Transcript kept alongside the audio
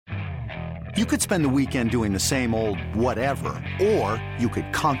You could spend the weekend doing the same old whatever, or you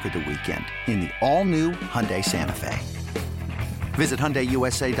could conquer the weekend in the all-new Hyundai Santa Fe. Visit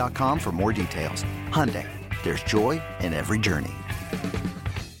HyundaiUSA.com for more details. Hyundai, there's joy in every journey.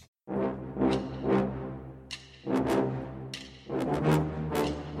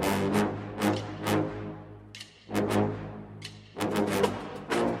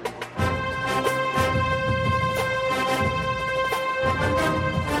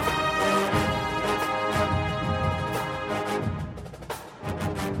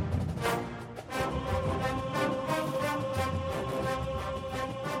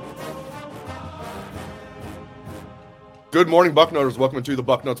 Good morning, Bucknoters. Welcome to the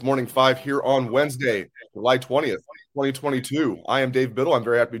Bucknuts Morning Five here on Wednesday, July 20th, 2022. I am Dave Biddle. I'm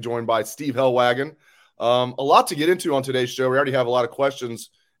very happy to be joined by Steve Hellwagon. A lot to get into on today's show. We already have a lot of questions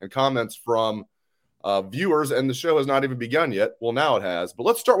and comments from viewers, and the show has not even begun yet. Well, now it has. But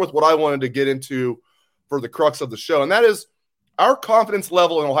let's start with what I wanted to get into for the crux of the show, and that is our confidence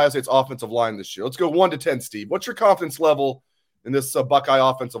level in Ohio State's offensive line this year. Let's go 1 to 10, Steve. What's your confidence level in this Buckeye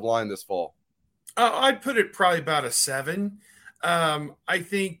offensive line this fall? I'd put it probably about a 7. I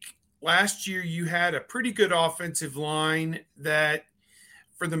think last year you had a pretty good offensive line that,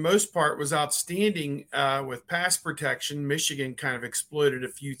 for the most part, was outstanding with pass protection. Michigan kind of exploited a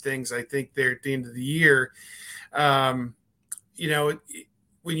few things, I think, there at the end of the year. When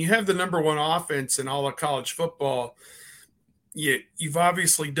you have the number one offense in all of college football, you've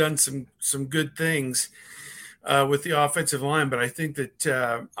obviously done some good things with the offensive line, but I think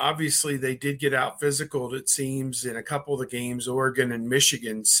that obviously they did get out physical, it seems, in a couple of the games, Oregon and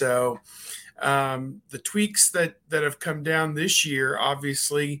Michigan. So the tweaks that have come down this year,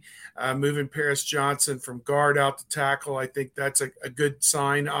 obviously moving Paris Johnson from guard out to tackle, I think that's a good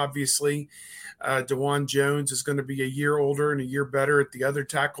sign, obviously. DeJuan Jones is going to be a year older and a year better at the other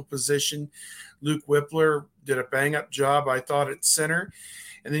tackle position. Luke Whippler did a bang-up job, I thought, at center.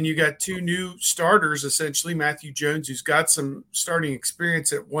 And then you got two new starters, essentially, Matthew Jones, who's got some starting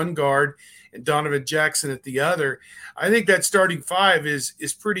experience at one guard, and Donovan Jackson at the other. I think that starting five is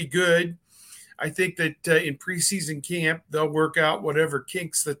pretty good. I think that in preseason camp, they'll work out whatever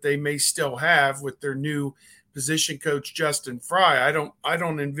kinks that they may still have with their new position coach, Justin Fry. I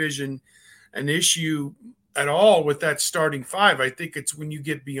don't envision an issue at all with that starting five. I think it's when you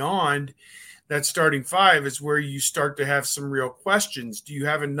get beyond that starting five is where you start to have some real questions. Do you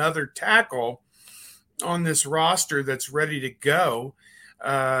have another tackle on this roster that's ready to go?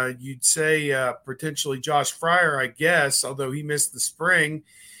 You'd say potentially Josh Fryer, I guess, although he missed the spring.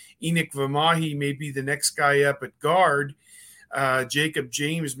 Enoch Vamahi may be the next guy up at guard. Jacob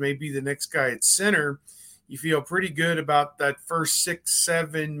James may be the next guy at center. You feel pretty good about that first 6,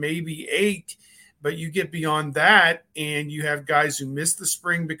 7, maybe 8. But you get beyond that, and you have guys who missed the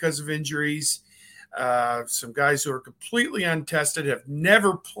spring because of injuries, some guys who are completely untested, have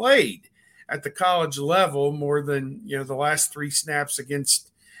never played at the college level more than the last 3 snaps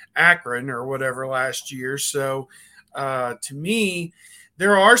against Akron or whatever last year. So to me,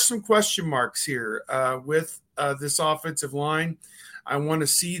 there are some question marks here with this offensive line. I want to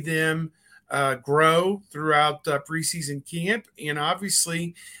see them grow throughout preseason camp. And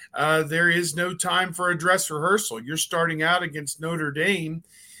obviously, there is no time for a dress rehearsal. You're starting out against Notre Dame,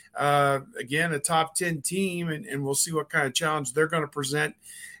 again, a top 10 team, and we'll see what kind of challenge they're going to present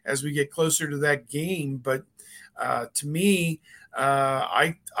as we get closer to that game. But to me,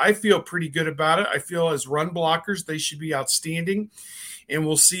 I feel pretty good about it. I feel as run blockers, they should be outstanding. And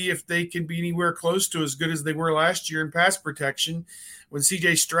we'll see if they can be anywhere close to as good as they were last year in pass protection. When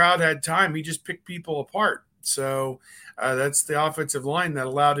C.J. Stroud had time, he just picked people apart. So that's the offensive line that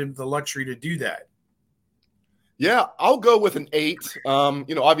allowed him the luxury to do that. Yeah, I'll go with an 8.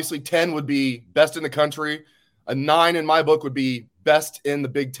 Obviously 10 would be best in the country. A 9 in my book would be best in the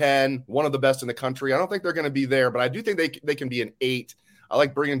Big Ten, one of the best in the country. I don't think they're going to be there, but I do think they can be an 8. I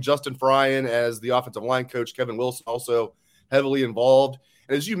like bringing Justin Fry in as the offensive line coach. Kevin Wilson also heavily involved.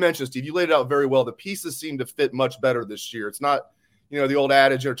 And as you mentioned, Steve, you laid it out very well. The pieces seem to fit much better this year. It's not, the old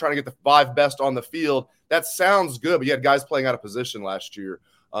adage, trying to get the 5 best on the field. That sounds good, but you had guys playing out of position last year.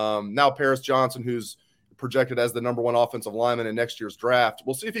 Now Paris Johnson, who's projected as the number 1 offensive lineman in next year's draft.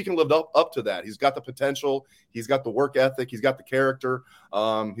 We'll see if he can live up to that. He's got the potential. He's got the work ethic. He's got the character.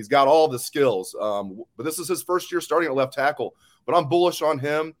 He's got all the skills. But this is his first year starting at left tackle. But I'm bullish on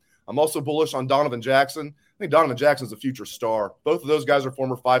him. I'm also bullish on Donovan Jackson. I think Donovan Jackson's a future star. Both of those guys are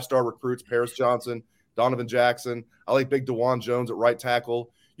former 5-star recruits, Paris Johnson, Donovan Jackson. I like big DeJuan Jones at right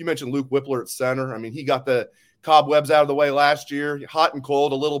tackle. You mentioned Luke Whippler at center. I mean, he got the cobwebs out of the way last year, hot and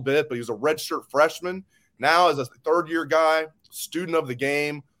cold a little bit, but he was a redshirt freshman. Now as a third-year guy, student of the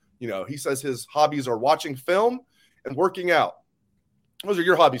game, He says his hobbies are watching film and working out. Those are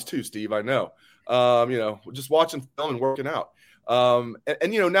your hobbies too, Steve. I know. Just watching film and working out. Now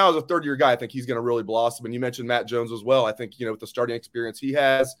as a third-year guy, I think he's going to really blossom. And you mentioned Matt Jones as well. I think, with the starting experience he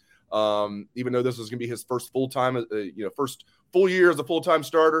has, even though this is going to be his first full-time, first full year as a full-time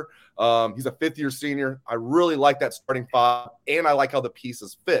starter, he's a fifth-year senior. I really like that starting five, and I like how the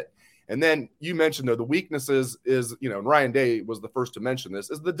pieces fit. And then you mentioned, though, the weaknesses is, and Ryan Day was the first to mention this,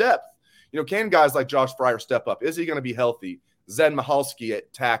 is the depth. Can guys like Josh Fryer step up? Is he going to be healthy? Zen Michalski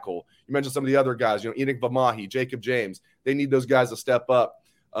at tackle. You mentioned some of the other guys, Enoch Vamahi, Jacob James. They need those guys to step up.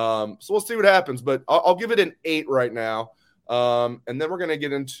 So we'll see what happens, but I'll give it an 8 right now. And then we're going to let's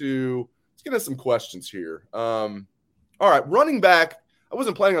get into some questions here. All right, running back. I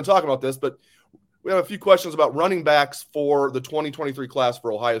wasn't planning on talking about this, but we have a few questions about running backs for the 2023 class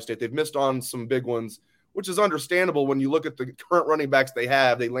for Ohio State. They've missed on some big ones, which is understandable when you look at the current running backs they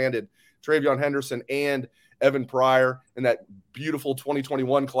have. They landed Travion Henderson and Evan Pryor in that beautiful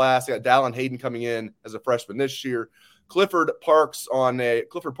 2021 class. They got Dallin Hayden coming in as a freshman this year. Clifford Parks Jr. on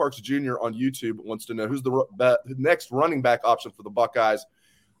YouTube wants to know who's the next running back option for the Buckeyes.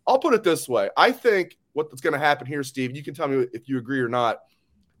 I'll put it this way. I think what's going to happen here, Steve, you can tell me if you agree or not.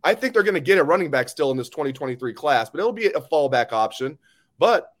 I think they're going to get a running back still in this 2023 class, but it'll be a fallback option.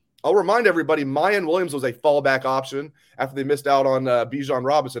 But I'll remind everybody, Mayan Williams was a fallback option after they missed out on Bijan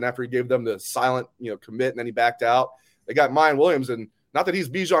Robinson after he gave them the silent, commit, and then he backed out. They got Mayan Williams, and not that he's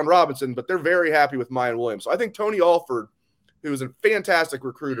Bijan Robinson, but they're very happy with Mayan Williams. So I think Tony Alford, who is a fantastic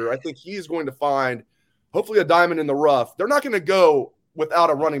recruiter, I think he's going to find hopefully a diamond in the rough. They're not going to go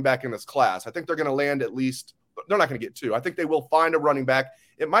without a running back in this class. I think they're going to land at least – they're not going to get 2. I think they will find a running back.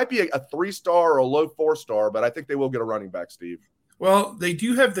 It might be a 3-star or a low 4-star, but I think they will get a running back, Steve. Well, they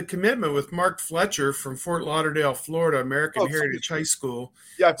do have the commitment with Mark Fletcher from Fort Lauderdale, Florida, American Heritage High School.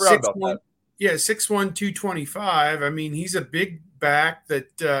 Yeah, I forgot about that. Yeah, 6'1", 225. I mean, he's a big back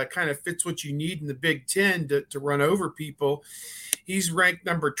that kind of fits what you need in the Big Ten to run over people. He's ranked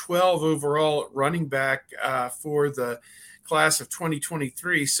number 12 overall at running back for the class of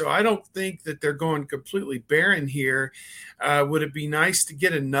 2023. So I don't think that they're going completely barren here. Would it be nice to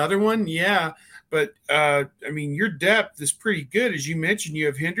get another one? Yeah. But, your depth is pretty good. As you mentioned, you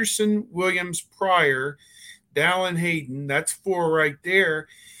have Henderson, Williams, Pryor, Dallin Hayden. That's 4 right there.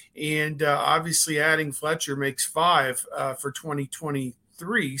 And obviously adding Fletcher makes 5 for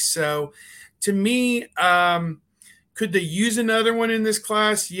 2023. So to me, could they use another one in this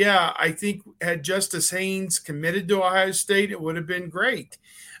class? Yeah, I think had Justice Haynes committed to Ohio State, it would have been great.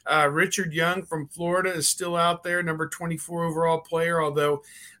 Richard Young from Florida is still out there, number 24 overall player, although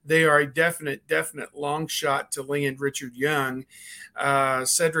they are a definite long shot to land Richard Young.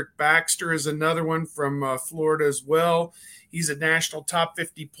 Cedric Baxter is another one from Florida as well. He's a national top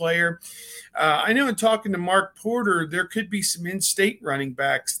 50 player. I know in talking to Mark Porter, there could be some in-state running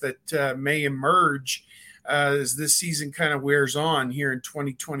backs that may emerge as this season kind of wears on here in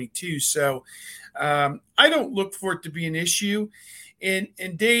 2022. So I don't look for it to be an issue.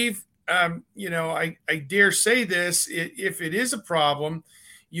 And Dave, I dare say this, if it is a problem,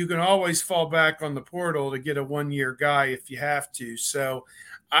 you can always fall back on the portal to get a 1-year guy if you have to. So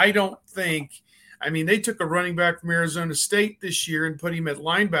I don't think – they took a running back from Arizona State this year and put him at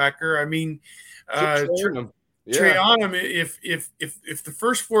linebacker. Trianum, if the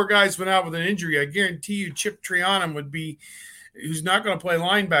first 4 guys went out with an injury, I guarantee you Chip Trianum would be – who's not going to play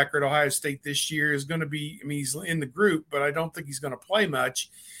linebacker at Ohio State this year is going to be – he's in the group, but I don't think he's going to play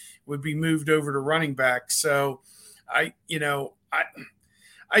much, would be moved over to running back. So I get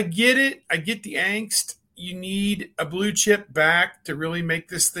it. I get the angst. You need a blue chip back to really make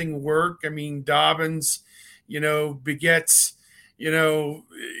this thing work. Dobbins, begets,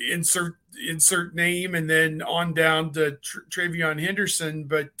 insert name and then on down to Travion Henderson.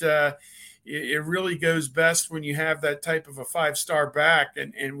 But it really goes best when you have that type of a 5-star back.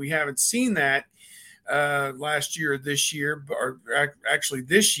 And we haven't seen that last year or this year, or actually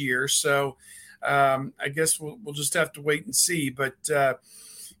this year. So I guess we'll just have to wait and see. But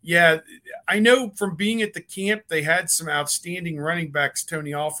yeah, I know from being at the camp, they had some outstanding running backs.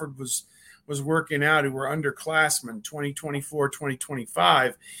 Tony Alford was working out who were underclassmen 2024,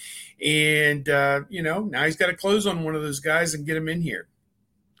 2025. And, now he's got to close on one of those guys and get him in here.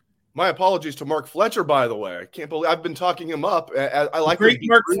 My apologies to Mark Fletcher, by the way. I can't believe I've been talking him up. I like great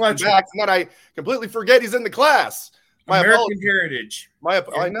Mark Fletcher. Back, and then I completely forget he's in the class. American Heritage.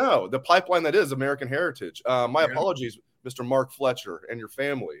 I know the pipeline that is American Heritage. My apologies, Mr. Mark Fletcher and your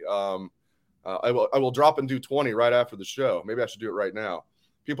family. I will drop and do 20 right after the show. Maybe I should do it right now.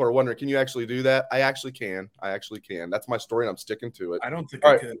 People are wondering, can you actually do that? I actually can. That's my story, and I'm sticking to it. I don't think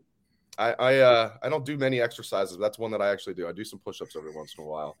I could. I don't do many exercises. That's one that I actually do. I do some push-ups every once in a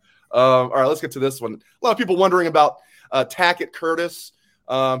while. All right, let's get to this one. A lot of people wondering about Tackett Curtis,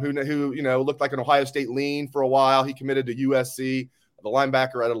 who looked like an Ohio State lean for a while. He committed to USC, the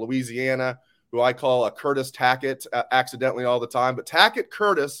linebacker out of Louisiana, who I call Curtis Tackett accidentally all the time. But Tackett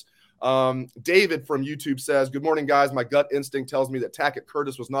Curtis, David from YouTube says, "Good morning, guys. My gut instinct tells me that Tackett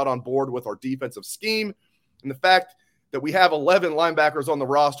Curtis was not on board with our defensive scheme, and the fact that we have 11 linebackers on the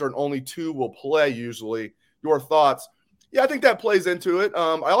roster and only 2 will play usually. Your thoughts?" Yeah, I think that plays into it.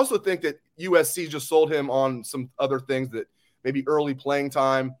 I also think that USC just sold him on some other things, that maybe early playing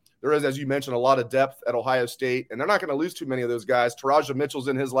time. There is, as you mentioned, a lot of depth at Ohio State, and they're not going to lose too many of those guys. Taraja Mitchell's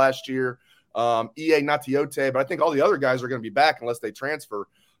in his last year, E.A. Natiote, but I think all the other guys are going to be back unless they transfer.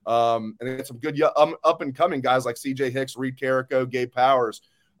 And they get some good up-and-coming guys like C.J. Hicks, Reed Carrico, Gabe Powers.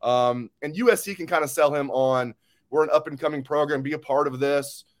 And USC can kind of sell him on, we're an up-and-coming program, be a part of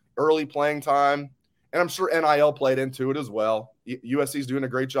this, early playing time. And I'm sure NIL played into it as well. USC's doing a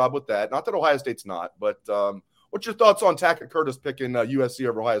great job with that. Not that Ohio State's not, but what's your thoughts on Tackett Curtis picking USC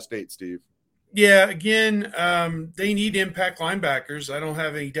over Ohio State, Steve? Yeah, again, they need impact linebackers. I don't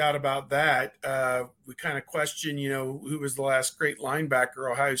have any doubt about that. We kind of question, who was the last great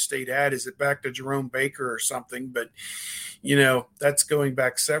linebacker Ohio State had? Is it back to Jerome Baker or something? But, that's going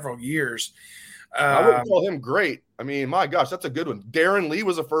back several years. I wouldn't call him great. I mean, my gosh, that's a good one. Darren Lee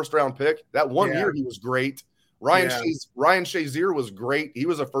was a first-round pick. That one year he was great. Ryan Shazier was great. He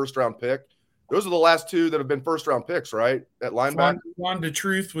was a first-round pick. Those are the last 2 that have been first-round picks, right? At linebacker. Juan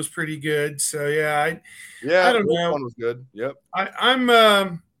DeTruth was pretty good. So, I don't know. One was good. Yep. I'm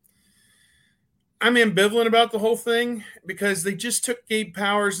ambivalent about the whole thing because they just took Gabe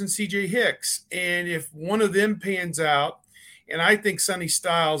Powers and C.J. Hicks. And if one of them pans out, and I think Sonny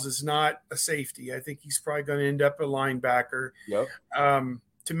Styles is not a safety. I think he's probably going to end up a linebacker. Yep.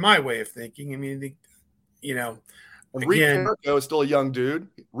 To my way of thinking. I mean, Reed Carrico is still a young dude.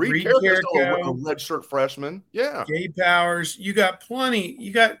 Reed Carrico is still a redshirt freshman. Yeah. Gabe Powers, you got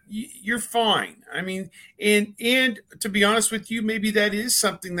plenty. You're fine. I mean, and to be honest with you, maybe that is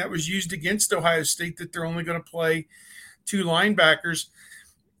something that was used against Ohio State, that they're only going to play 2 linebackers.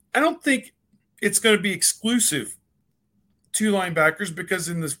 I don't think it's going to be exclusive 2 linebackers, because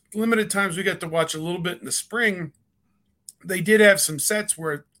in the limited times we got to watch a little bit in the spring, they did have some sets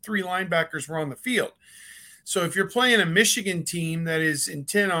where 3 linebackers were on the field. So if you're playing a Michigan team that is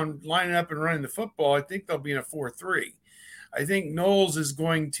intent on lining up and running the football, I think they'll be in a 4-3. I think Knowles is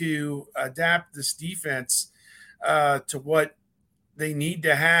going to adapt this defense to what they need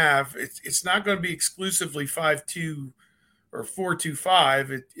to have. It's not going to be exclusively 5-2 or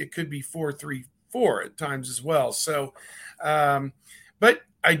 4-2-5. It could be 4-3-4 at times as well. So, but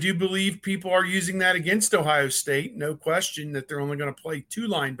I do believe people are using that against Ohio State. No question that they're only going to play 2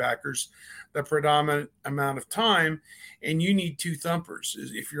 linebackers the predominant amount of time, and you need 2 thumpers.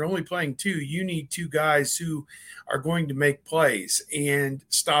 If you're only playing 2, you need 2 guys who are going to make plays and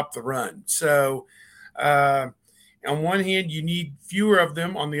stop the run. So on one hand, you need fewer of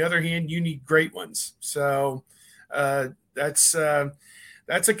them. On the other hand, you need great ones. So that's a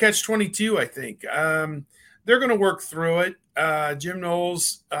catch-22, I think. They're going to work through it. Jim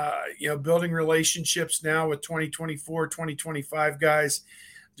Knowles, building relationships now with 2024, 2025 guys.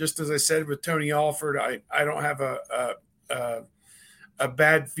 Just as I said with Tony Alford, I don't have a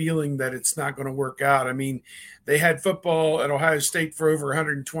bad feeling that it's not going to work out. I mean, they had football at Ohio State for over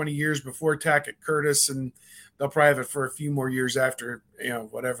 120 years before Tackett Curtis, and they'll probably have it for a few more years after,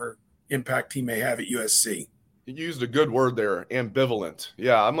 whatever impact he may have at USC. You used a good word there, ambivalent.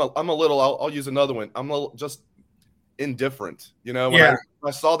 Yeah, I'm a little. I'll use another one. I'm just indifferent. When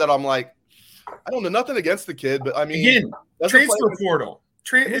I saw that, I'm like, I don't know, nothing against the kid, but I mean, again, transfer portal.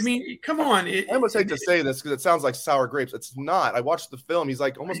 Come on. I almost hate to say this because it sounds like sour grapes. It's not. I watched the film. He's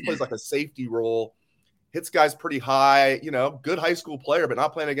almost plays like a safety role, hits guys pretty high, good high school player, but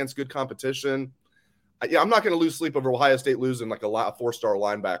not playing against good competition. I'm not going to lose sleep over Ohio State losing like a 4-star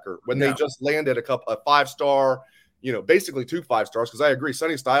linebacker when they just landed a 5-star, basically 2 5-stars. Because I agree,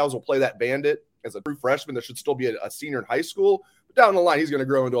 Sonny Styles will play that bandit as a true freshman that should still be a senior in high school. But down the line, he's going to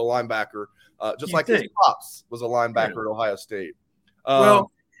grow into a linebacker, just like his pops was a linebacker at Ohio State.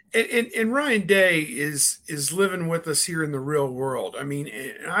 And Ryan Day is living with us here in the real world. I mean,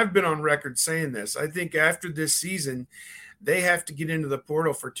 I've been on record saying this. I think after this season, they have to get into the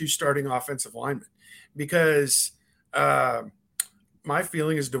portal for 2 starting offensive linemen, because my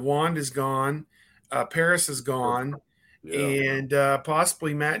feeling is DeWand is gone, Paris is gone, and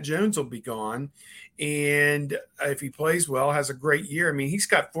possibly Matt Jones will be gone. And if he plays well, has a great year. I mean, he's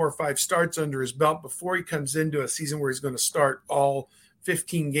got 4 or 5 starts under his belt before he comes into a season where he's going to start all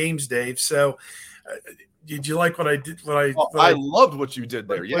 15 games, Dave. So did you like what I did? I loved what you did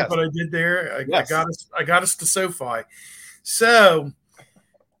there. Yes. What I did there. Yes. I got us to SoFi. So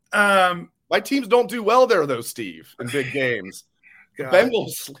my teams don't do well there, though, Steve, in big games. The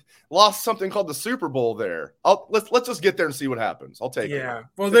Bengals lost something called the Super Bowl there. Let's just get there and see what happens. I'll take it. Yeah.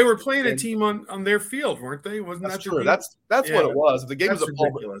 Well, they were playing a team on their field, weren't they? Wasn't that true? That's what it was. The game was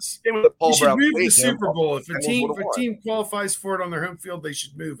ridiculous. You should move the Super Bowl. If a team qualifies for it on their home field, they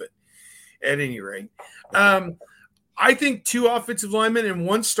should move it. At any rate, I think 2 offensive linemen and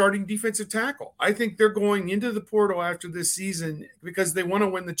 1 starting defensive tackle. I think they're going into the portal after this season because they want to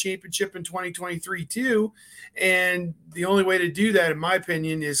win the championship in 2023 too. And the only way to do that, in my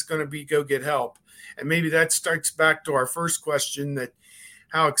opinion, is going to be go get help. And maybe that starts back to our first question, that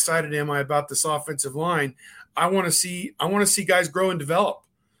how excited am I about this offensive line? I want to see guys grow and develop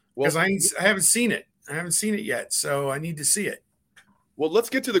because I haven't seen it. I haven't seen it yet. So I need to see it. Well, let's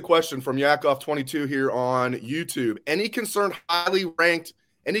get to the question from Yakov22 here on YouTube. Any concerns highly ranked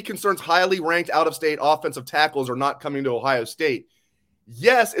out-of-state offensive tackles are not coming to Ohio State?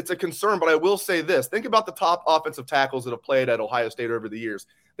 Yes, it's a concern, but I will say this. Think about the top offensive tackles that have played at Ohio State over the years.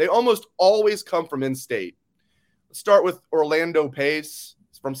 They almost always come from in-state. Let's start with Orlando Pace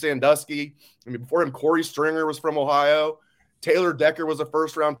from Sandusky. Before him, Corey Stringer was from Ohio. Taylor Decker was a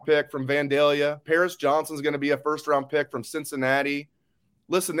first-round pick from Vandalia. Paris Johnson's going to be a first-round pick from Cincinnati.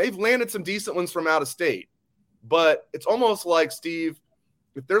 Listen, they've landed some decent ones from out of state, but it's almost like, Steve,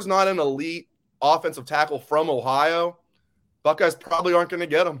 if there's not an elite offensive tackle from Ohio, Buckeyes probably aren't going to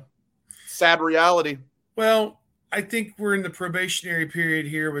get them. Sad reality. Well, I think we're in the probationary period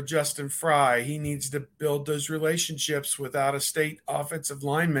here with Justin Fry. He needs to build those relationships with out-of-state offensive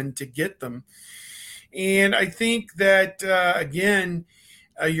linemen to get them. And I think that, again,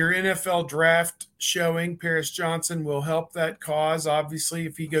 your NFL draft showing Paris Johnson will help that cause. Obviously,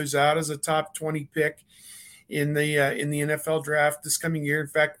 if he goes out as a top 20 pick in the NFL draft this coming year, in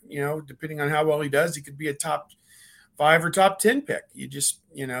fact, depending on how well he does, he could be a top 5 or top 10 pick. You just,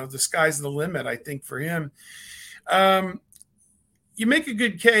 the sky's the limit, I think, for him. You make a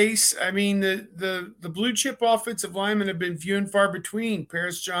good case. I mean, the blue chip offensive linemen have been few and far between.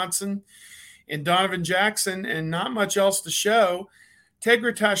 Paris Johnson and Donovan Jackson, and not much else to show.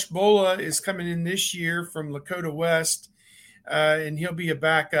 Tegratash Bola is coming in this year from Lakota West, and he'll be a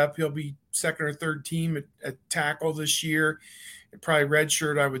backup. He'll be second or third team at tackle this year, probably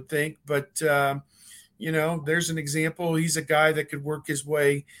redshirt, I would think. But, there's an example. He's a guy that could work his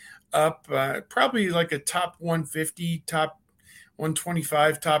way up, probably like a top 150, top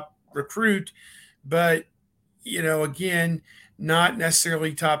 125, top recruit. But, again, not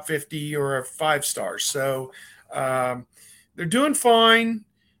necessarily top 50 or a 5-star. So, they're doing fine,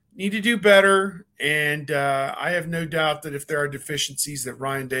 need to do better, and I have no doubt that if there are deficiencies that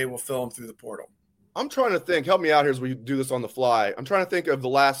Ryan Day will fill them through the portal. I'm trying to think. Help me out here as we do this on the fly. I'm trying to think of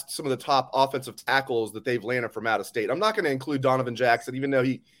some of the top offensive tackles that they've landed from out of state. I'm not going to include Donovan Jackson, even though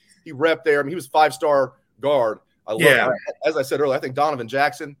he repped there. I mean, he was 5-star guard. As I said earlier, I think Donovan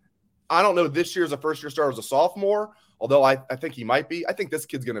Jackson, I don't know this year's a first-year starter as a sophomore, although I think he might be. I think this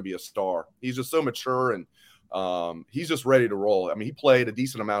kid's going to be a star. He's just so mature and he's just ready to roll. I mean, he played a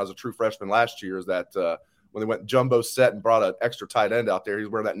decent amount as a true freshman last year. Is that when they went jumbo set and brought an extra tight end out there, he's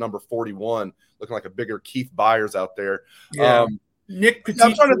wearing that number 41, looking like a bigger Keith Byers out there. Yeah. Nick Petit.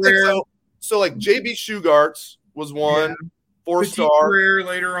 I'm trying to think. So like JB Shugarts was one, 4-star. Ferrer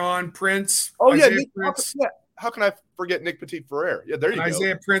later on, Prince. Oh yeah, Prince. How can I forget Nick Petit Ferrer? Yeah, there you go.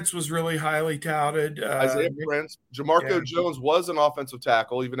 Isaiah Prince was really highly touted. Isaiah Prince. Jamarco Jones was an offensive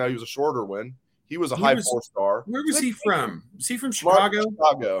tackle, even though he was a shorter one. He was a high 4-star. Where was he from? Was he from Chicago?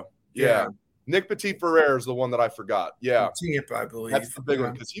 Chicago. Yeah. Nick Petit Ferrer is the one that I forgot. Yeah. Tampa, I believe. That's the big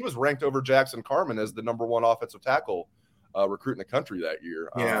one because he was ranked over Jackson Carman as the number 1 offensive tackle recruit in the country that year.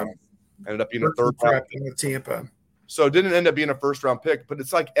 Yeah. Ended up being a third-round pick. Tampa. So it didn't end up being a first-round pick. But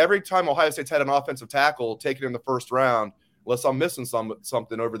it's like every time Ohio State's had an offensive tackle taken in the first round, unless I'm missing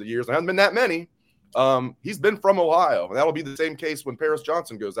something over the years, there hasn't been that many. He's been from Ohio, and that'll be the same case when Paris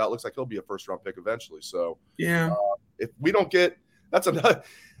Johnson goes out. Looks like he'll be a first-round pick eventually. So, if we don't get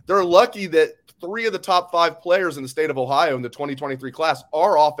they're lucky that 3 of the top 5 players in the state of Ohio in the 2023 class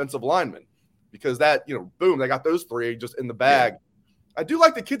are offensive linemen, because that, boom, they got those 3 just in the bag. I do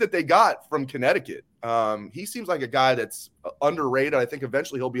like the kid that they got from Connecticut. He seems like a guy that's underrated. I think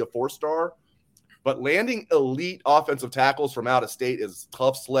eventually he'll be a 4-star. But landing elite offensive tackles from out of state is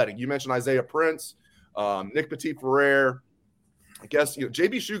tough sledding. You mentioned Isaiah Prince, Nick Petit Ferrer. I guess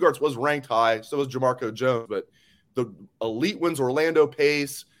JB Shugarts was ranked high, so was Jamarco Jones. But the elite ones, Orlando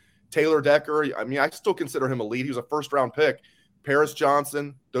Pace, Taylor Decker. I mean, I still consider him elite. He was a first-round pick. Paris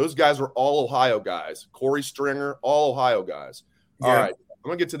Johnson, those guys were all Ohio guys. Corey Stringer, all Ohio guys. Yeah. All right, I'm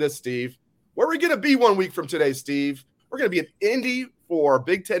going to get to this, Steve. Where are we going to be 1 week from today, Steve? We're going to be in Indy for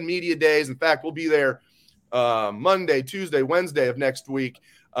Big Ten Media Days. In fact, we'll be there Monday, Tuesday, Wednesday of next week.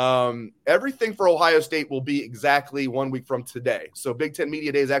 Everything for Ohio State will be exactly 1 week from today. So Big Ten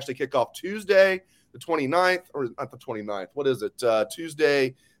Media Days actually kick off Tuesday, the 29th, or not the 29th. What is it?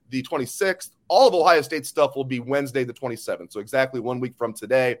 Tuesday, the 26th. All of Ohio State stuff will be Wednesday, the 27th. So exactly 1 week from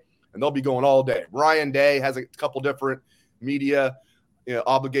today, and they'll be going all day. Ryan Day has a couple different media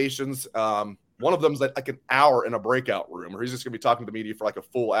obligations. One of them is like an hour in a breakout room, or he's just going to be talking to the media for like a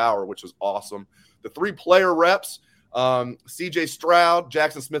full hour, which is awesome. The 3 player reps, CJ Stroud,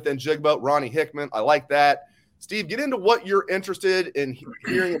 Jackson Smith-Njigba, Ronnie Hickman. I like that. Steve, get into what you're interested in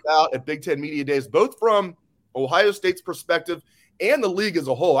hearing about at Big Ten Media Days, both from Ohio State's perspective and the league as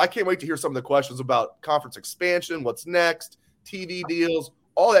a whole. I can't wait to hear some of the questions about conference expansion, what's next, TV deals,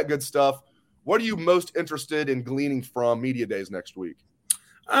 all that good stuff. What are you most interested in gleaning from Media Days next week?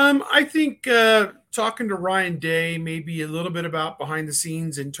 I think talking to Ryan Day, maybe a little bit about behind the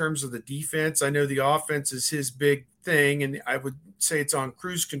scenes in terms of the defense. I know the offense is his big thing, and I would say it's on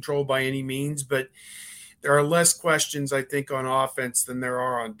cruise control by any means, but there are less questions, I think, on offense than there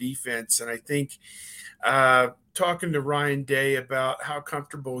are on defense. And I think talking to Ryan Day about how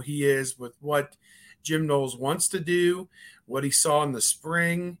comfortable he is with what Jim Knowles wants to do, what he saw in the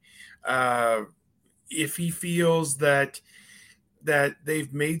spring, if he feels that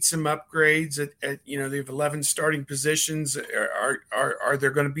they've made some upgrades at they have 11 starting positions. Are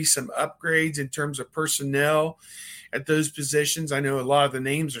there going to be some upgrades in terms of personnel at those positions? I know a lot of the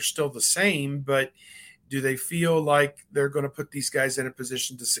names are still the same, but do they feel like they're going to put these guys in a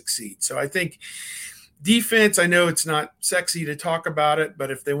position to succeed? So I think defense, I know it's not sexy to talk about it,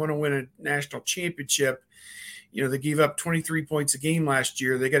 but if they want to win a national championship, they gave up 23 points a game last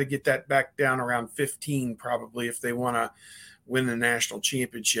year. They got to get that back down around 15 probably if they want to win the national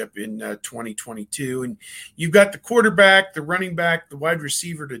championship in 2022. And you've got the quarterback, the running back, the wide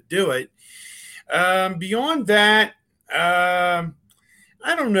receiver to do it. Beyond that,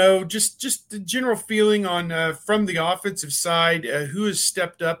 I don't know, just the general feeling on from the offensive side, who has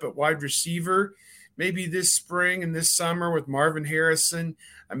stepped up at wide receiver, maybe this spring and this summer with Marvin Harrison,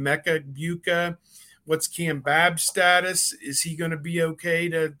 Emeka Egbuka. What's Cam Babb's status? Is he going to be okay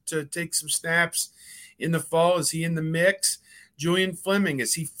to take some snaps in the fall? Is he in the mix? Julian Fleming,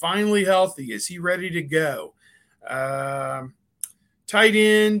 is he finally healthy? Is he ready to go? Tight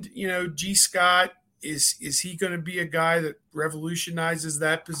end, G. Scott, is he going to be a guy that revolutionizes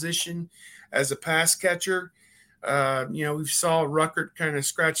that position as a pass catcher? We saw Ruckert kind of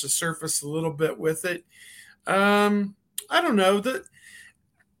scratch the surface a little bit with it. I don't know.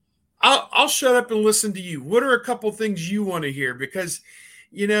 I'll shut up and listen to you. What are a couple things you want to hear? Because,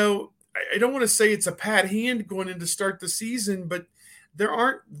 I don't want to say it's a pat hand going in to start the season, but there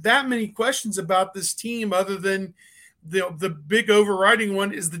aren't that many questions about this team other than the big overriding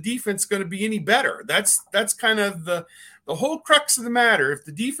one is the defense going to be any better? That's kind of the whole crux of the matter. If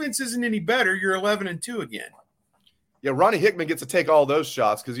the defense isn't any better, you're 11-2 again. Yeah, Ronnie Hickman gets to take all those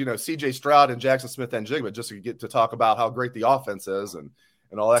shots because, CJ Stroud and Jackson Smith-Njigba just to get to talk about how great the offense is and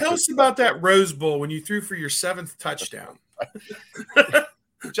all that. Tell us about that Rose Bowl when you threw for your 7th touchdown.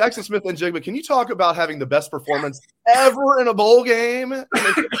 Jackson Smith-Njigba, can you talk about having the best performance ever in a bowl game of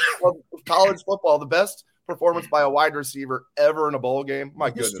college football, the best performance by a wide receiver ever in a bowl game? My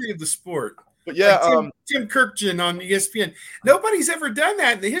goodness. History of the sport. But yeah, like Tim Kirkjian on ESPN. Nobody's ever done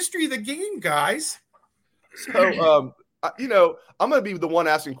that in the history of the game, guys. So, I'm going to be the one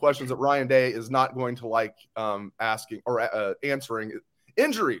asking questions that Ryan Day is not going to like asking or answering.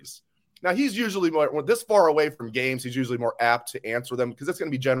 Injuries. Now, he's usually more this far away from games. He's usually more apt to answer them because it's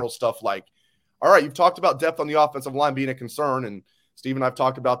going to be general stuff like, all right, you've talked about depth on the offensive line being a concern, and Steve and I have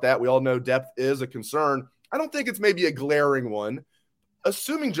talked about that. We all know depth is a concern. I don't think it's maybe a glaring one,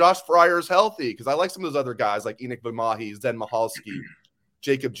 assuming Josh Fryer is healthy, because I like some of those other guys like Enoch Vimahi, Zen Mahalski,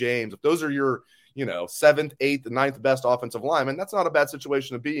 Jacob James. If those are your, 7th, 8th, and 9th best offensive linemen, that's not a bad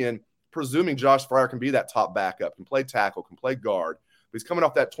situation to be in, presuming Josh Fryer can be that top backup, can play tackle, can play guard. He's coming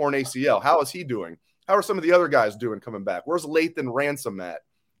off that torn ACL. How is he doing? How are some of the other guys doing coming back? Where's Lathan Ransom at?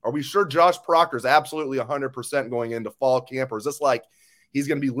 Are we sure Josh Proctor is absolutely 100% going into fall camp? Or is this like he's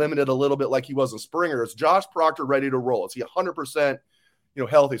going to be limited a little bit like he was in spring? Or is Josh Proctor ready to roll? Is he 100%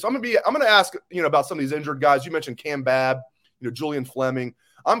 healthy? So I'm going to ask about some of these injured guys. You mentioned Cam Babb, Julian Fleming.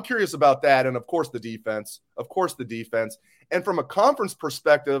 I'm curious about that. And of course the defense. And from a conference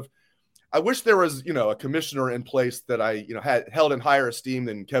perspective, I wish there was, a commissioner in place that I, had held in higher esteem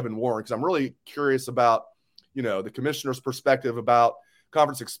than Kevin Warren, because I'm really curious about, the commissioner's perspective about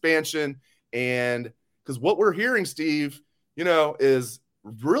conference expansion. And because what we're hearing, Steve, is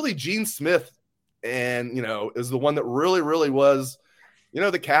really Gene Smith and, is the one that really, really was,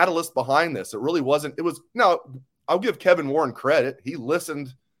 the catalyst behind this. I'll give Kevin Warren credit. He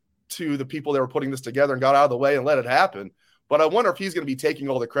listened to the people that were putting this together and got out of the way and let it happen. But I wonder if he's going to be taking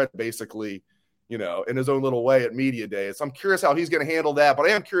all the credit basically, in his own little way at media days. So I'm curious how he's going to handle that, but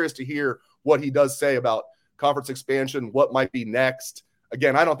I am curious to hear what he does say about conference expansion, what might be next.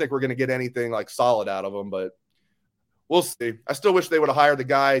 Again, I don't think we're going to get anything like solid out of him, but we'll see. I still wish they would have hired the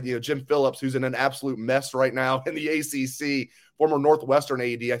guy, Jim Phillips, who's in an absolute mess right now in the ACC, former Northwestern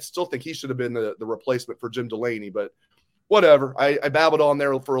AD. I still think he should have been the replacement for Jim Delaney, but whatever. I babbled on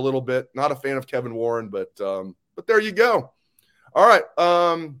there for a little bit. Not a fan of Kevin Warren, but there you go. All right.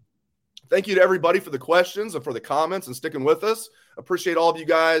 Thank you to everybody for the questions and for the comments and sticking with us. Appreciate all of you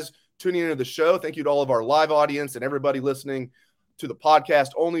guys tuning into the show. Thank you to all of our live audience and everybody listening to the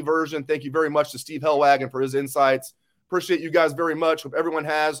podcast only version. Thank you very much to Steve Hellwagon for his insights. Appreciate you guys very much. Hope everyone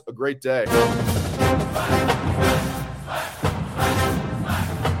has a great day.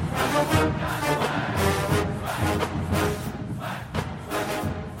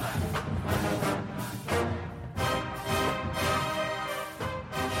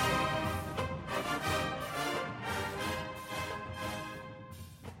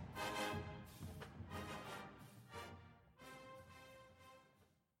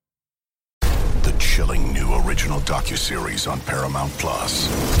 Chilling new original docuseries on Paramount Plus.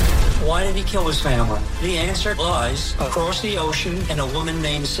 Why did he kill his family? The answer lies across the ocean in a woman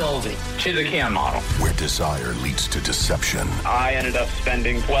named Sylvie. She's a Can model. Where desire leads to deception. I ended up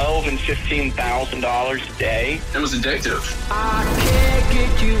spending $12,000 and $15,000 a day. It was addictive. I can't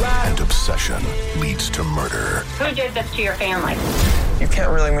get you out. And obsession leads to murder. Who did this to your family? You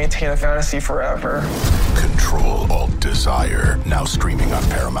can't really maintain a fantasy forever. Control Alt Desire. Now streaming on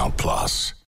Paramount Plus.